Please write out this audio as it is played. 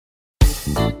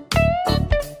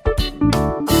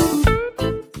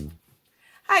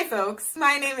Hi folks,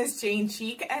 my name is Jane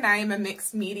Cheek and I am a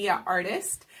mixed media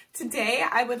artist. Today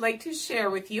I would like to share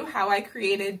with you how I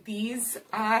created these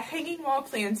hanging wall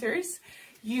planters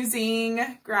using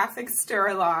grafix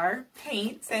Duralar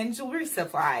paints and jewelry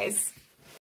supplies.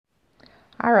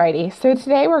 Alrighty, so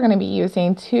today we're going to be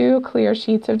using 2 clear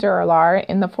sheets of Duralar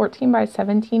in the 14 by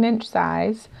 17 inch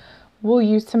size. We'll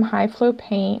use some high flow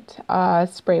paint,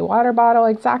 spray water bottle,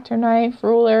 X-Acto knife,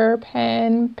 ruler,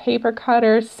 pen, paper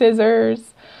cutter,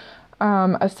 scissors,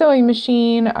 a sewing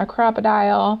machine, a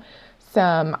crocodile,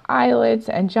 some eyelets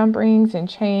and jump rings and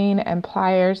chain and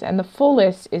pliers, and the full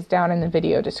list is down in the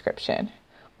video description.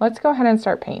 Let's go ahead and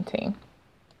start painting.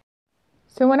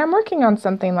 So when I'm working on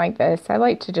something like this, I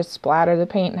like to just splatter the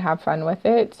paint and have fun with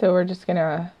it. So we're just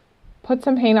gonna put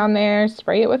some paint on there,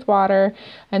 spray it with water,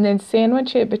 and then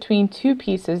sandwich it between 2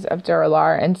 pieces of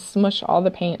Duralar and smush all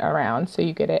the paint around so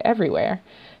you get it everywhere.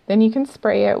 Then you can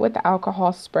spray it with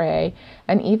alcohol spray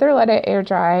and either let it air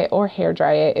dry or hair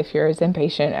dry it if you're as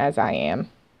impatient as I am.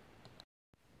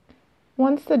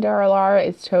 Once the Duralar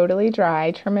is totally dry,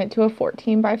 trim it to a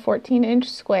 14 by 14 inch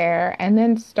square, and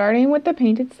then starting with the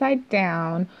painted side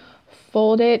down,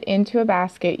 fold it into a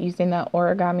basket using the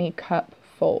Origami cup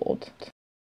fold.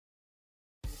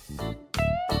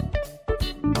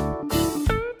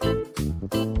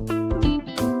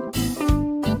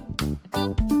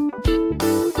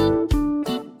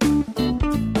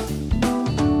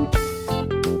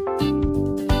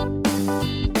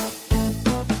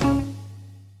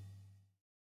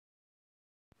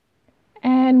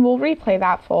 And we'll replay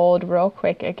that fold real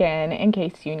quick again in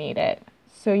case you need it.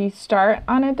 So you start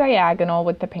on a diagonal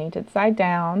with the painted side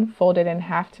down, fold it in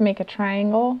half to make a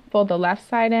triangle, fold the left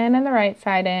side in and the right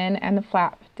side in and the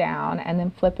flap down, and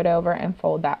then flip it over and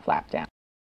fold that flap down.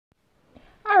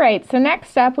 Alright, so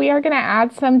next up we are going to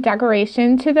add some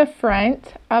decoration to the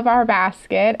front of our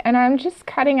basket, and I'm just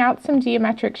cutting out some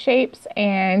geometric shapes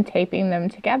and taping them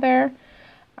together.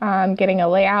 Getting a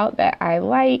layout that I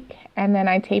like, and then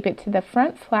I tape it to the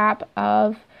front flap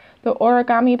of the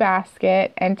origami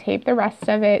basket and tape the rest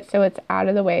of it so it's out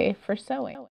of the way for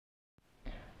sewing.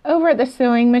 Over at the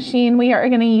sewing machine, we are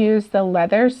going to use the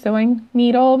leather sewing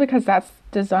needle because that's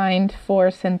designed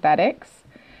for synthetics.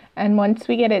 And once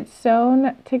we get it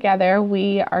sewn together,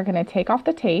 we are going to take off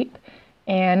the tape.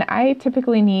 And I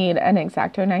typically need an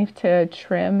X-Acto knife to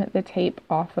trim the tape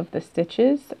off of the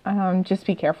stitches. Just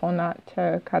be careful not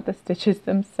to cut the stitches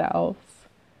themselves.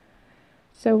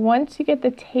 So once you get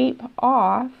the tape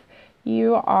off,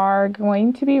 you are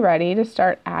going to be ready to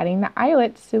start adding the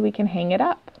eyelets so we can hang it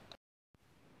up.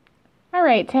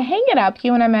 Alright, to hang it up,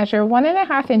 you want to measure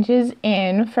 1.5 inches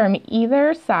in from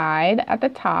either side at the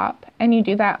top, and you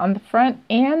do that on the front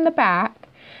and the back.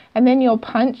 And then you'll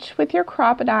punch with your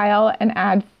crocodile and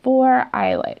add 4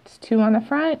 eyelets, 2 on the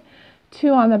front, 2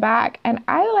 on the back, and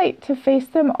I like to face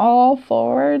them all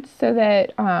forward so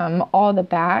that all the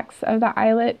backs of the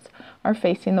eyelets are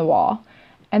facing the wall.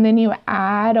 And then you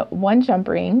add 1 jump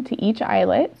ring to each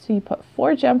eyelet, so you put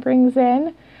 4 jump rings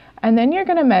in, and then you're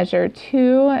going to measure 2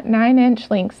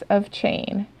 9-inch lengths of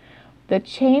chain. The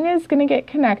chain is going to get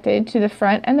connected to the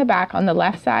front and the back on the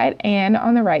left side and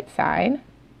on the right side.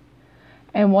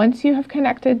 And once you have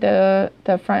connected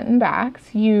the front and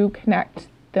backs, you connect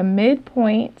the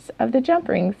midpoints of the jump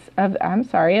rings of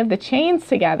the chains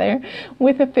together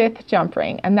with a 5th jump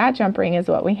ring, and that jump ring is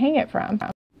what we hang it from.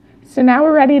 So now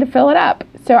we're ready to fill it up.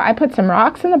 So I put some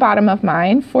rocks in the bottom of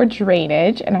mine for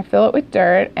drainage, and I fill it with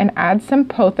dirt and add some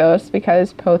pothos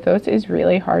because pothos is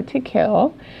really hard to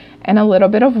kill, and a little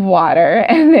bit of water,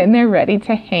 and then they're ready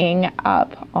to hang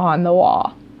up on the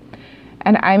wall.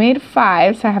 And I made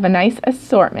 5, so I have a nice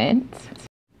assortment.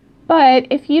 But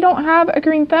if you don't have a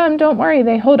green thumb, don't worry,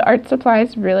 they hold art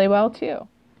supplies really well too.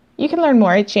 You can learn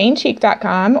more at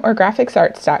janecheek.com or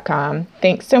grafixarts.com.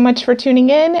 Thanks so much for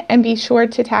tuning in, and be sure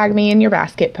to tag me in your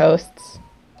basket posts.